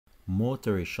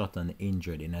Motorist shot and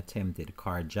injured in attempted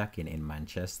carjacking in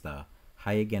Manchester.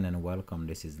 Hi again and welcome.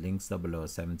 This is Links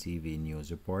 007 TV News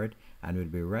Report, and we'll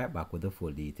be right back with the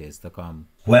full details to come.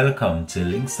 Welcome to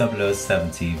Links 007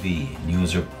 TV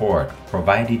News Report,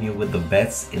 providing you with the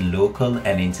best in local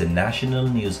and international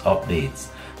news updates.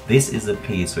 This is a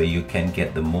place where you can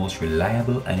get the most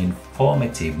reliable and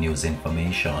informative news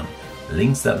information.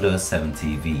 Links 007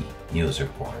 TV News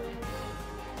Report.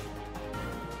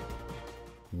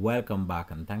 Welcome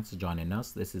back and thanks for joining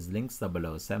us. This is Links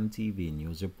 007 TV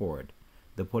News Report.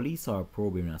 The police are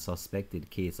probing a suspected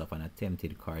case of an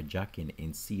attempted carjacking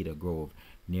in Cedar Grove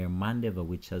near Mandeville,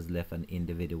 which has left an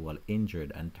individual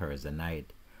injured on Thursday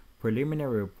night.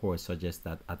 Preliminary reports suggest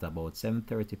that at about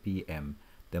 7:30 p.m.,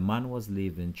 the man was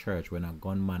leaving church when a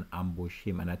gunman ambushed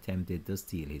him and attempted to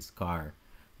steal his car.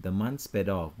 The man sped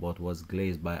off but was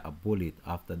grazed by a bullet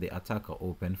after the attacker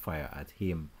opened fire at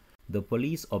him. The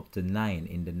police up to 9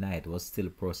 in the night was still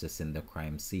processing the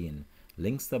crime scene.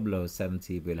 Links 007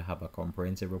 TV will have a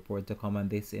comprehensive report to come on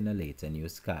this in a later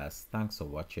newscast. Thanks for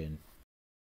watching.